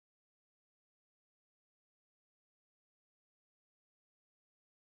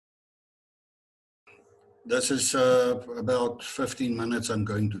This is about 15 minutes I'm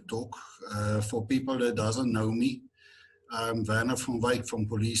going to talk. For people that doesn't know me, I'm Werner van Wyk from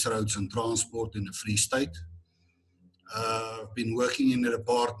Police Roads and Transport in the Free State. I've been working in the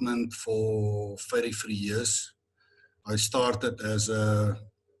department for 33 years. I started as an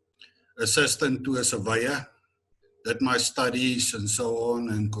assistant to a surveyor, did my studies and so on,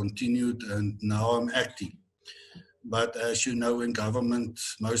 and continued, and now I'm acting. But as you know, in government,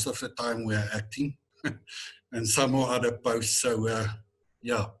 most of the time we are acting and some or other posts. So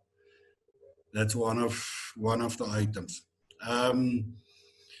yeah, that's one of the items.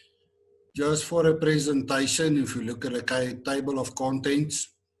 Just for a presentation, if you look at the table of contents,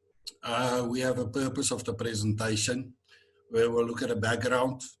 we have a purpose of the presentation where we'll look at a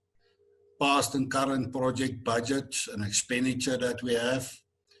background, past and current project budgets and expenditure that we have,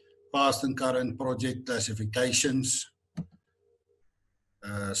 past and current project classifications,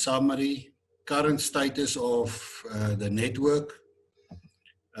 summary, current status of the network,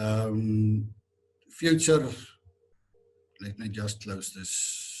 future, let me just close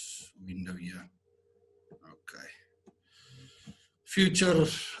this window here. Okay. Future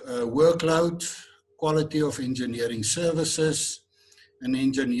workload, quality of engineering services, and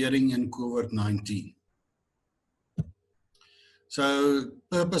engineering in COVID-19. So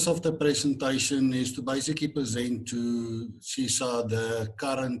purpose of the presentation is to basically present to CESA the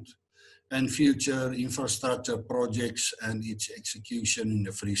current and future infrastructure projects and its execution in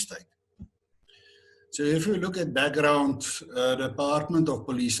the Free State. So if you look at background, the Department of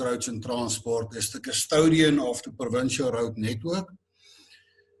Police Roads and Transport is the custodian of the provincial road network,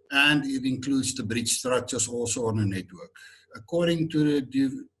 and it includes the bridge structures also on the network. According to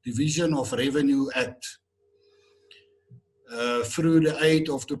the Division of Revenue Act, through the aid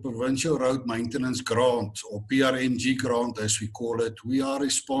of the Provincial Road Maintenance Grant, or PRMG grant as we call it, we are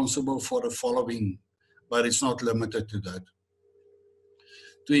responsible for the following, but it's not limited to that.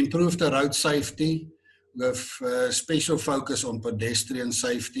 To improve the road safety with special focus on pedestrian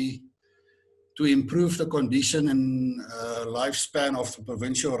safety, to improve the condition and lifespan of the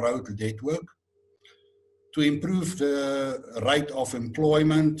provincial road network, to improve the rate of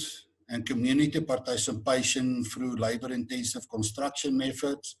employment and community participation through labor-intensive construction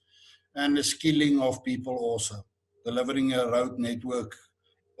methods, and the skilling of people also, delivering a road network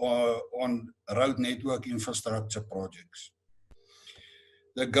on road network infrastructure projects.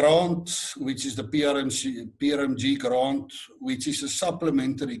 The grant, which is the PRMG grant, which is a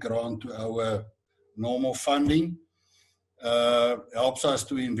supplementary grant to our normal funding, helps us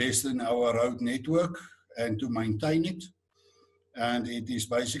to invest in our road network and to maintain it. And it is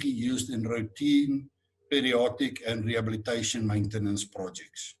basically used in routine, periodic, and rehabilitation maintenance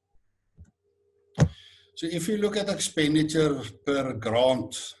projects. So if you look at expenditure per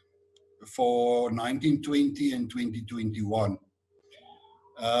grant for 1920 and 2021,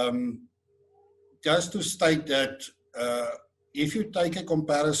 just to state that if you take a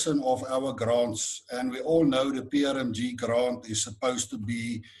comparison of our grants, and we all know the PRMG grant is supposed to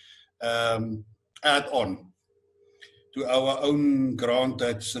be add-on to our own grant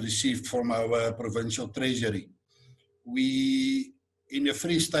that's received from our provincial treasury. We, in the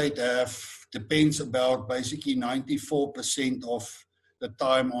Free State, depends about basically 94% of the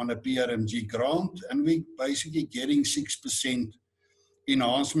time on a PRMG grant, and we basically getting 6%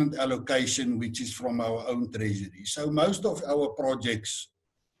 enhancement allocation, which is from our own treasury. So most of our projects,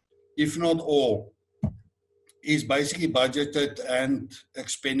 if not all, is basically budgeted and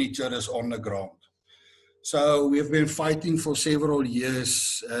expenditure is on the grant. So we've been fighting for several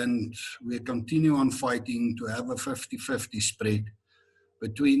years, and we continue on fighting to have a 50-50 spread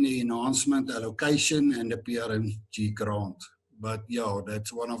between the enhancement allocation and the PRMG grant. But yeah,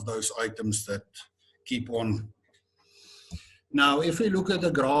 that's one of those items that keep on. Now, if we look at the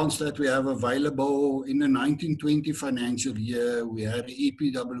grants that we have available in the 1920 financial year, we had an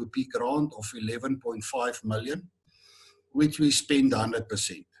EPWP grant of 11.5 million, which we spent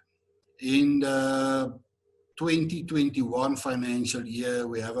 100%. In the 2021 financial year,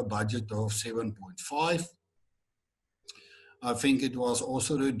 we have a budget of 7.5. I think it was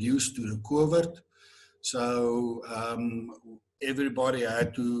also reduced to the COVID. So everybody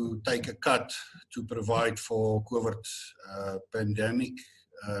had to take a cut to provide for COVID pandemic.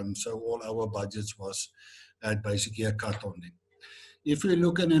 So all our budgets had basically a cut on them. If we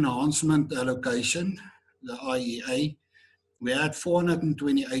look at enhancement allocation, the IEA, we had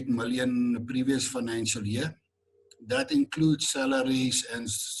 428 million the previous financial year. That includes salaries and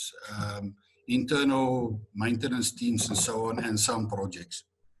internal maintenance teams and so on, and some projects.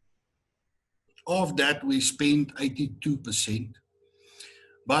 Of that, we spent 82%,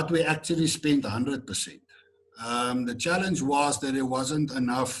 but we actually spent 100%. The challenge was that there wasn't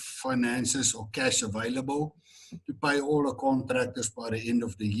enough finances or cash available to pay all the contractors by the end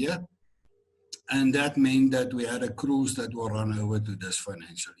of the year. And that meant that we had accruals that were run over to this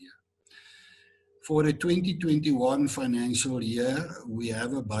financial year. For the 2021 financial year, we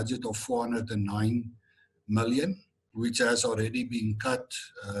have a budget of 409 million, which has already been cut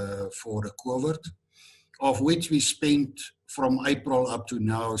for the COVID, of which we spent from April up to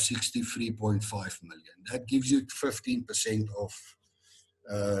now 63.5 million. That gives you 15% of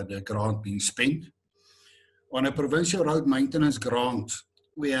the grant being spent. On a provincial road maintenance grant,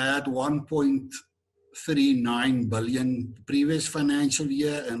 we had 1.39 billion previous financial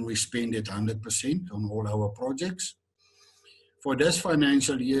year, and we spent it 100% on all our projects. For this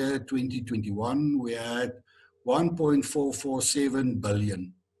financial year, 2021, we had 1.447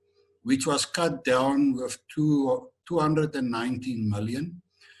 billion, which was cut down with 219 million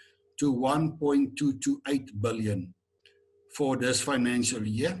to 1.228 billion for this financial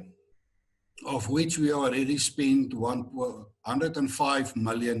year, of which we already spent 105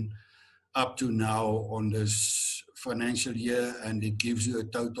 million up to now on this financial year, and it gives you a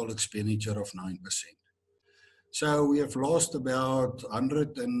total expenditure of 9%. So we have lost about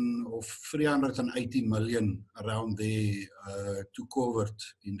 380 million around there to COVID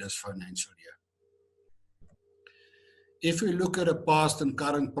in this financial year. If we look at the past and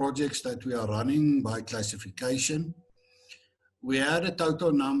current projects that we are running by classification, we had a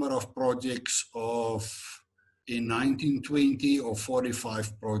total number of projects in 1920 of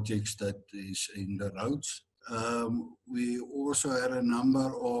 45 projects that is in the roads. We also had a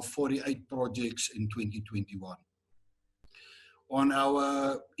number of 48 projects in 2021. On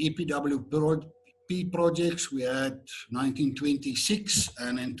our EPWP projects, we had 1926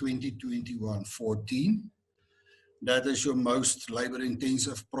 and in 2021, 14. That is your most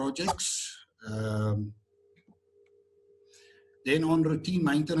labor-intensive projects. Then on routine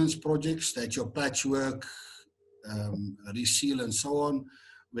maintenance projects, that's your patchwork, reseal and so on,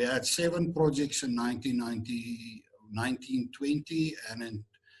 we had 7 projects in 1920 and then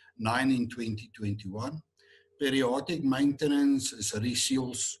 9 in 2021. Periodic maintenance is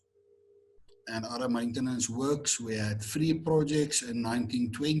reseals and other maintenance works. We had 3 projects in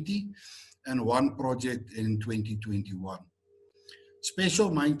 1920 and 1 project in 2021.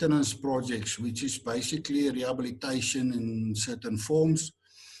 Special maintenance projects, which is basically rehabilitation in certain forms,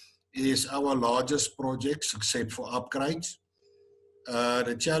 is our largest projects except for upgrades.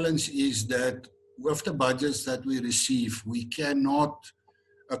 The challenge is that with the budgets that we receive, we cannot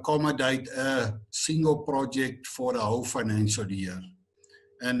accommodate a single project for the whole financial year.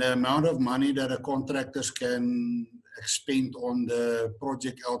 And the amount of money that the contractors can expend on the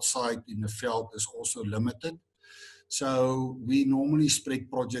project outside in the field is also limited. So we normally spread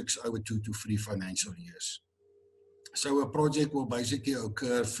projects over 2 to 3 financial years. So a project will basically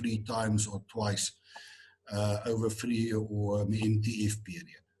occur 3 times or twice over 3 or an MTF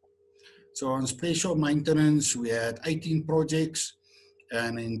period. So on special maintenance, we had 18 projects,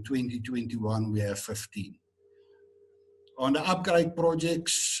 and in 2021, we have 15. On the upgrade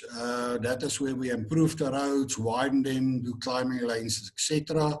projects, that is where we improve the roads, widen them, do climbing lanes,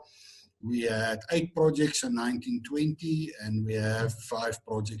 etc. We had 8 projects in 1920, and we have 5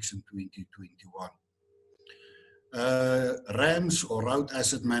 projects in 2021. RAMs, or Road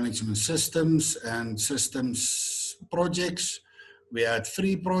Asset Management Systems and Systems projects, we had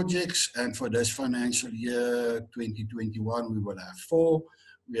 3 projects, and for this financial year 2021 we will have 4.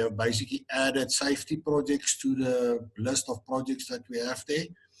 We have basically added safety projects to the list of projects that we have there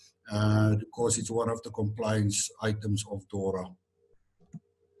because it's one of the compliance items of DORA.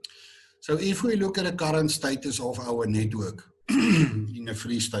 So if we look at the current status of our network in the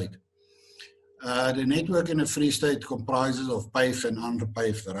Free State, the network in the Free State comprises of paved and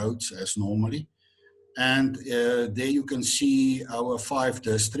unpaved roads as normally. And there you can see our 5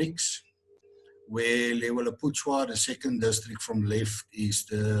 districts, where Leweleputswa, the second district from left, is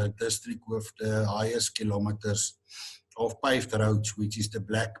the district with the highest kilometers of paved roads, which is the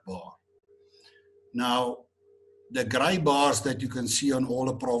black bar. Now, the grey bars that you can see on all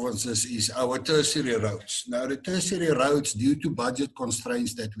the provinces is our tertiary roads. Now, the tertiary roads, due to budget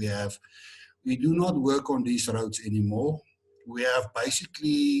constraints that we have, we do not work on these roads anymore. We have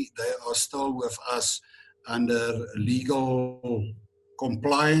basically, they are still with us under legal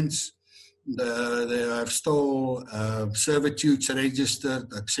compliance. They have still servitudes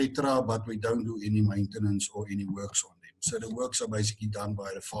registered, etc., but we don't do any maintenance or any works on them. So the works are basically done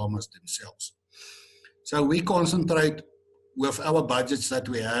by the farmers themselves. So we concentrate with our budgets that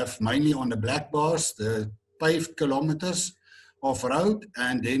we have mainly on the black bars, the paved kilometers, of road,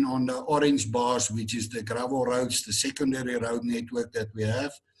 and then on the orange bars, which is the gravel roads, the secondary road network that we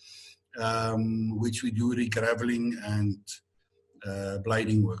have, which we do regraveling and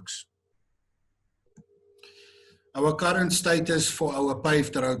blading works. Our current status for our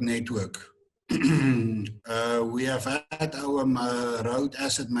paved road network. We have had our road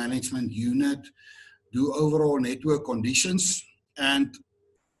asset management unit do overall network conditions, and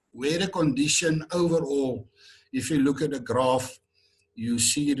where the condition overall, if you look at the graph, you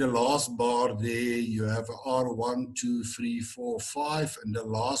see the last bar there, you have R1, 2, 3, 4, 5, and the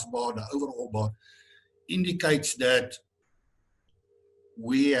last bar, the overall bar, indicates that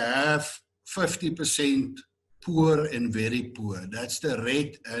we have 50% poor and very poor. That's the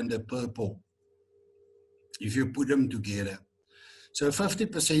red and the purple, if you put them together. So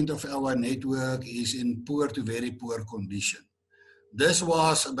 50% of our network is in poor to very poor condition. This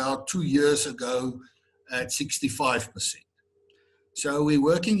was about 2 years ago at 65%. So we're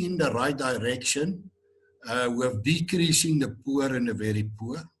working in the right direction with decreasing the poor and the very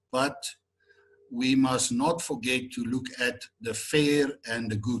poor, but we must not forget to look at the fair and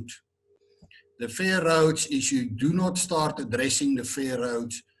the good. The fair roads, if you do not start addressing the fair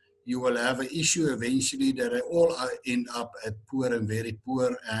roads, you will have an issue eventually that they all end up at poor and very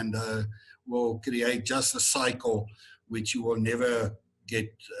poor, and will create just a cycle which you will never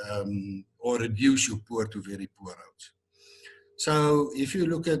get or reduce your poor to very poor roads. So if you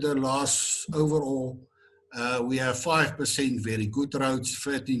look at the last overall, we have 5% very good roads,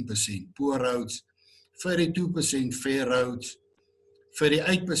 13% poor roads, 32% fair roads,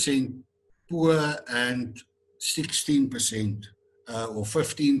 38% poor, and 16% or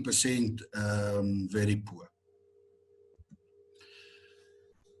 15% very poor.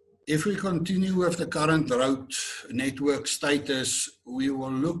 If we continue with the current road network status, we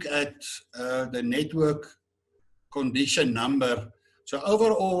will look at the network condition number. So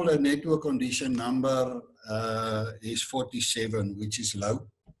overall, the network condition number is 47, which is low.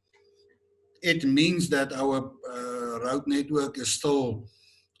 It means that our road network is still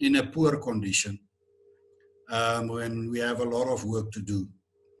in a poor condition when we have a lot of work to do.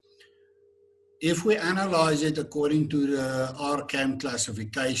 If we analyze it according to the RCAM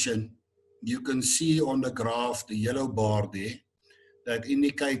classification, you can see on the graph the yellow bar there that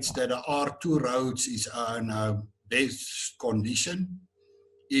indicates that the R2 roads is in a best condition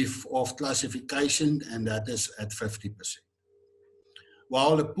if of classification, and that is at 50%.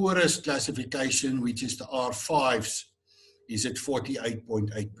 While the poorest classification, which is the R5s, is at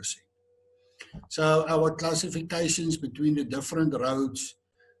 48.8%. So our classifications between the different roads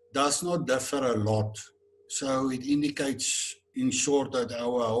does not differ a lot. So it indicates, in short, that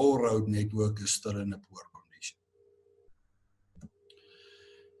our whole road network is still in a poor condition.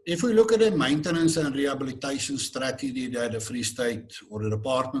 If we look at the maintenance and rehabilitation strategy that the Free State or the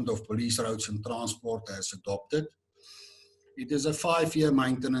Department of Police, Roads and Transport has adopted, it is a 5-year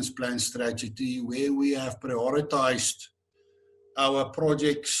maintenance plan strategy where we have prioritized our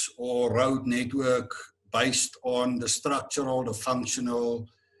projects or road network based on the structural, the functional,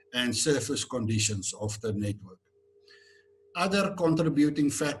 and surface conditions of the network. Other contributing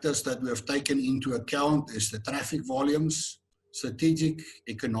factors that we have taken into account is the traffic volumes, strategic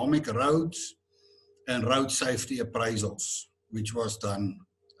economic roads, and road safety appraisals, which was done.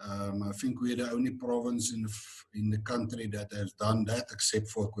 I think we're the only province in the country that has done that, except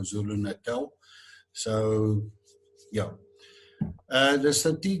for KwaZulu-Natal. So, yeah. The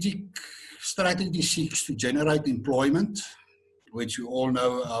strategy seeks to generate employment, which we all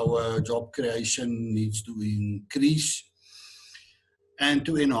know our job creation needs to increase, and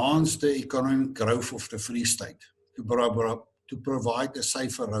to enhance the economic growth of the Free State, to provide a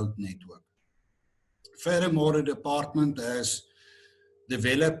safer road network. Furthermore, the department has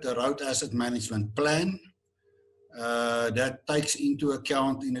developed a road asset management plan that takes into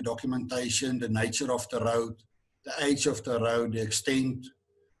account in the documentation the nature of the road, the age of the road, the extent,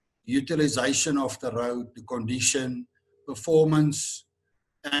 utilization of the road, the condition, performance,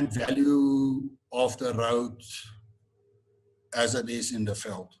 and value of the road as it is in the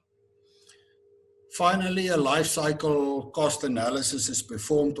field. Finally, a life cycle cost analysis is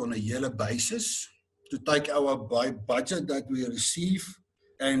performed on a yearly basis to take our budget that we receive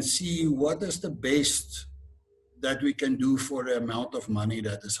and see what is the best that we can do for the amount of money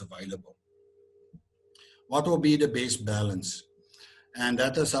that is available. What will be the best balance? And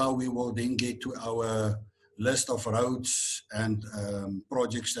that is how we will then get to our list of roads and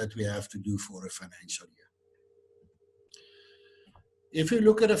projects that we have to do for a financial year. If you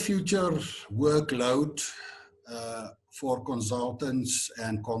look at a future workload for consultants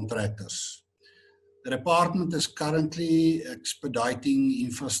and contractors, The department is currently expediting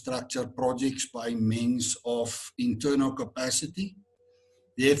infrastructure projects by means of internal capacity,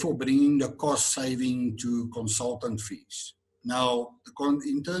 therefore bringing the cost saving to consultant fees. Now, the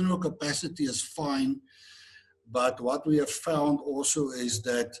internal capacity is fine, but what we have found also is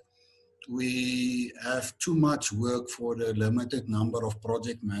that we have too much work for the limited number of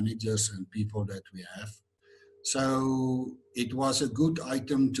project managers and people that we have. So it was a good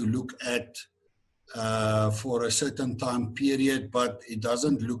item to look at for a certain time period, but it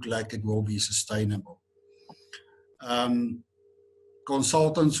doesn't look like it will be sustainable.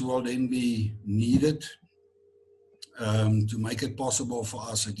 Consultants will then be needed to make it possible for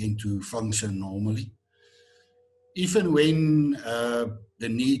us again to function normally. Even when the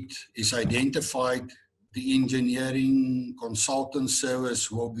need is identified, the engineering consultant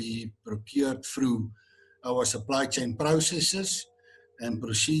service will be procured through our supply chain processes and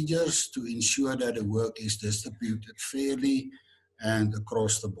procedures to ensure that the work is distributed fairly and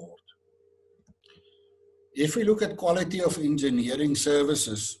across the board. If we look at quality of engineering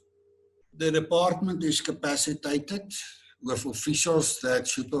services, the department is capacitated with officials that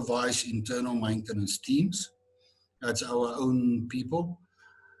supervise internal maintenance teams. That's our own people,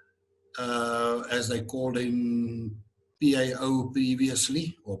 as they called them PAO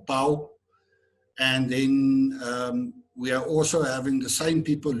previously, or PAO. And then we are also having the same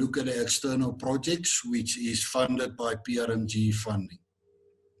people look at the external projects, which is funded by PRMG funding,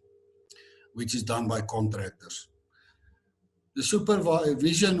 which is done by contractors. The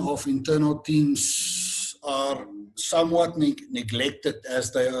supervision of internal teams are somewhat neglected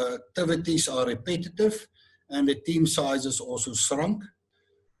as their activities are repetitive and the team sizes also shrunk,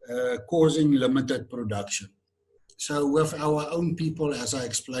 causing limited production. So with our own people, as I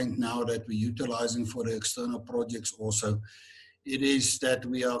explained now, that we're utilizing for the external projects also, it is that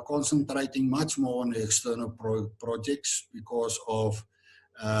we are concentrating much more on the external projects because of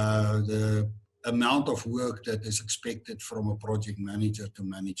the amount of work that is expected from a project manager to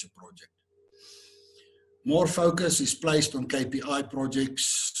manage a project. More focus is placed on KPI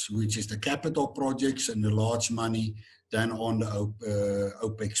projects, which is the capital projects and the large money, than on the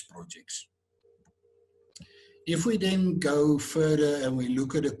OPEX projects. If we then go further and we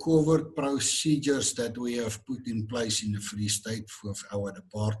look at the covert procedures that we have put in place in the Free State with our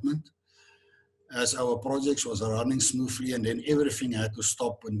department, as our projects was running smoothly and then everything had to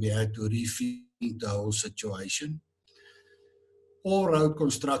stop and we had to rethink the whole situation. All road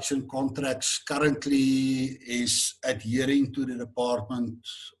construction contracts currently is adhering to the department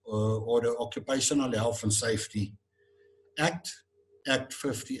or the Occupational Health and Safety Act, Act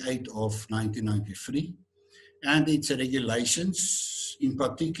 58 of 1993, and its regulations, in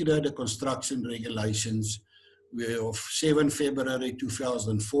particular the construction regulations of 7 February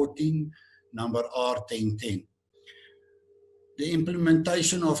 2014, number R1010. The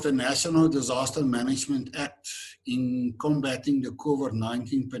implementation of the National Disaster Management Act in combating the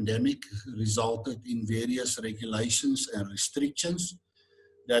COVID-19 pandemic resulted in various regulations and restrictions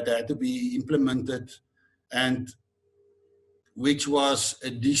that had to be implemented, and which was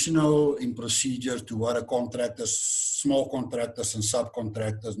additional in procedure to what a contractors, small contractors and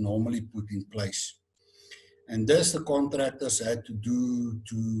subcontractors normally put in place. And this the contractors had to do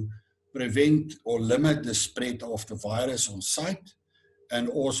to prevent or limit the spread of the virus on site, and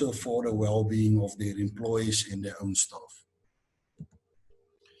also for the well-being of their employees and their own staff.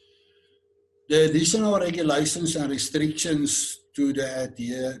 The additional regulations and restrictions to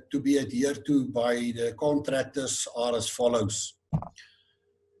be adhered to by the contractors are as follows.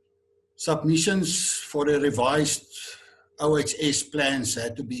 Submissions for the revised OHS plans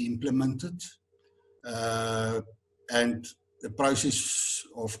had to be implemented, and the process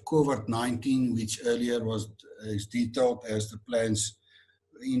of COVID-19, which earlier is detailed as the plans,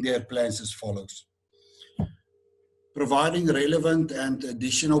 in their plans as follows. Providing relevant and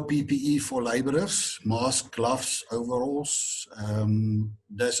additional PPE for laborers, masks, gloves, overalls.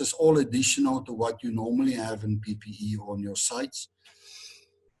 This is all additional to what you normally have in PPE on your sites.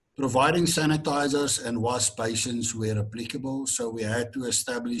 Providing sanitizers and wash basins where applicable. So we had to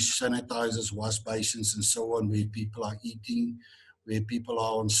establish sanitizers, wash basins and so on where people are eating, where people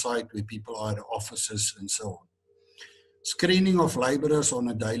are on site, where people are at offices and so on. Screening of laborers on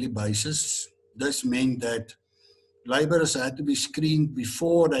a daily basis. This meant that laborers had to be screened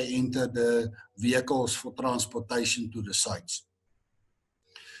before they enter the vehicles for transportation to the sites.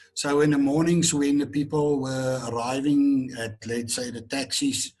 So in the mornings when the people were arriving at, let's say, the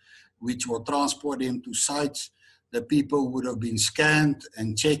taxis, which will transport them to sites, the people would have been scanned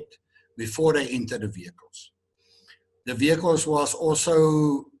and checked before they enter the vehicles. The vehicles was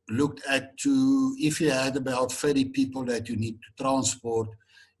also looked at to, if you had about 30 people that you need to transport,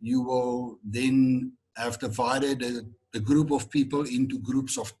 you will then have divided the group of people into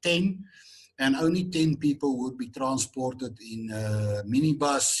groups of 10, and only 10 people would be transported in a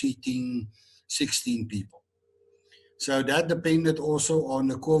minibus seating 16 people. So that depended also on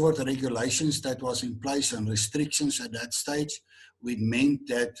the COVID regulations that was in place and restrictions at that stage, which meant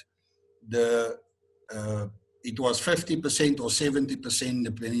that it was 50% or 70%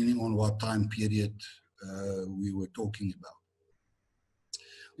 depending on what time period we were talking about.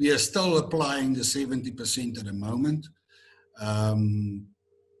 We are still applying the 70% at the moment.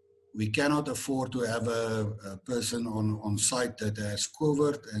 We cannot afford to have a person on site that has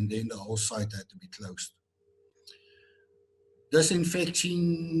COVID and then the whole site had to be closed.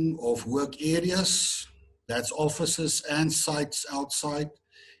 Disinfection of work areas, that's offices and sites outside,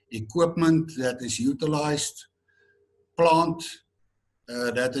 equipment that is utilized, plant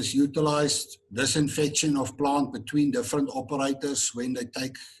that is utilized, disinfection of plant between different operators when they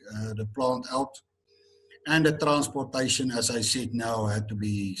take the plant out, and the transportation, as I said now, had to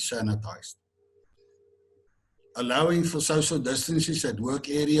be sanitized. Allowing for social distances at work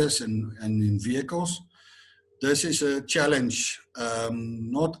areas and in vehicles. This is a challenge.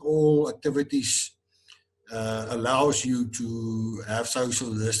 Not all activities allows you to have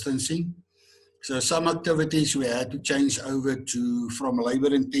social distancing. So some activities we had to change over from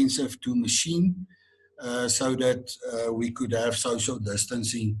labor intensive to machine so that we could have social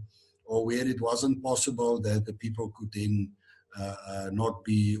distancing, or where it wasn't possible that the people could then not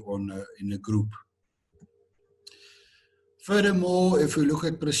be in a group. Furthermore, if we look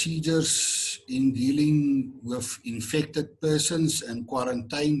at procedures in dealing with infected persons and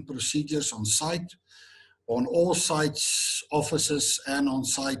quarantine procedures on site, on all sites, offices and on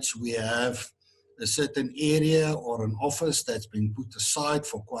sites, we have a certain area or an office that's been put aside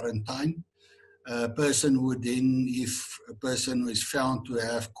for quarantine. A person would then, if a person is found to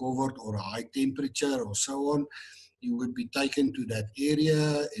have COVID or a high temperature or so on, you would be taken to that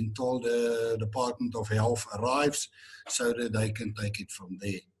area until the Department of Health arrives so that they can take it from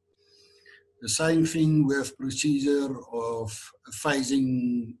there. The same thing with procedure of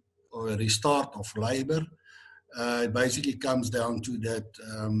phasing or restart of labor. It basically comes down to that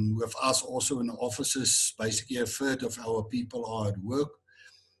with us also in the offices, basically a third of our people are at work.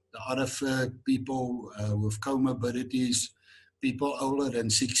 The other third, people with comorbidities, people older than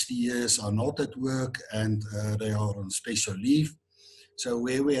 60 years are not at work and they are on special leave. So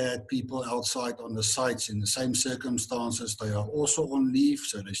where we had people outside on the sites in the same circumstances, they are also on leave,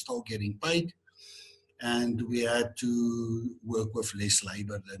 so they're still getting paid. And we had to work with less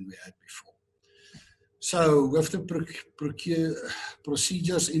labor than we had before. So with the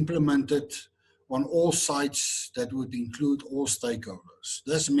procedures implemented on all sites, that would include all stakeholders.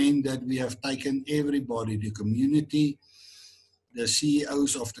 This meant that we have taken everybody, the community, the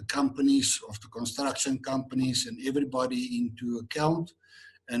CEOs of the companies, of the construction companies, and everybody into account.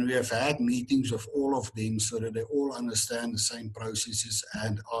 And we have had meetings with all of them so that they all understand the same processes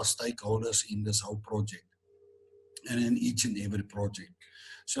and are stakeholders in this whole project and in each and every project,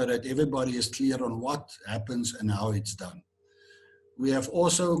 so that everybody is clear on what happens and how it's done. We have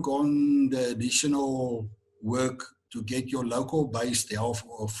also gone the additional work to get your local-based health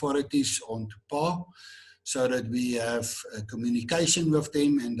authorities onto par, so that we have communication with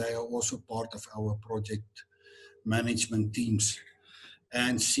them and they are also part of our project management teams,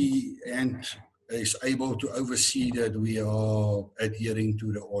 and is able to oversee that we are adhering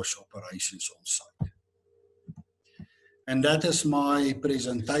to the OSH operations on site. And that is my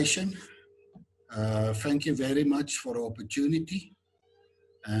presentation. Thank you very much for the opportunity,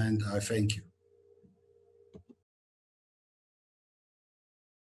 and I thank you.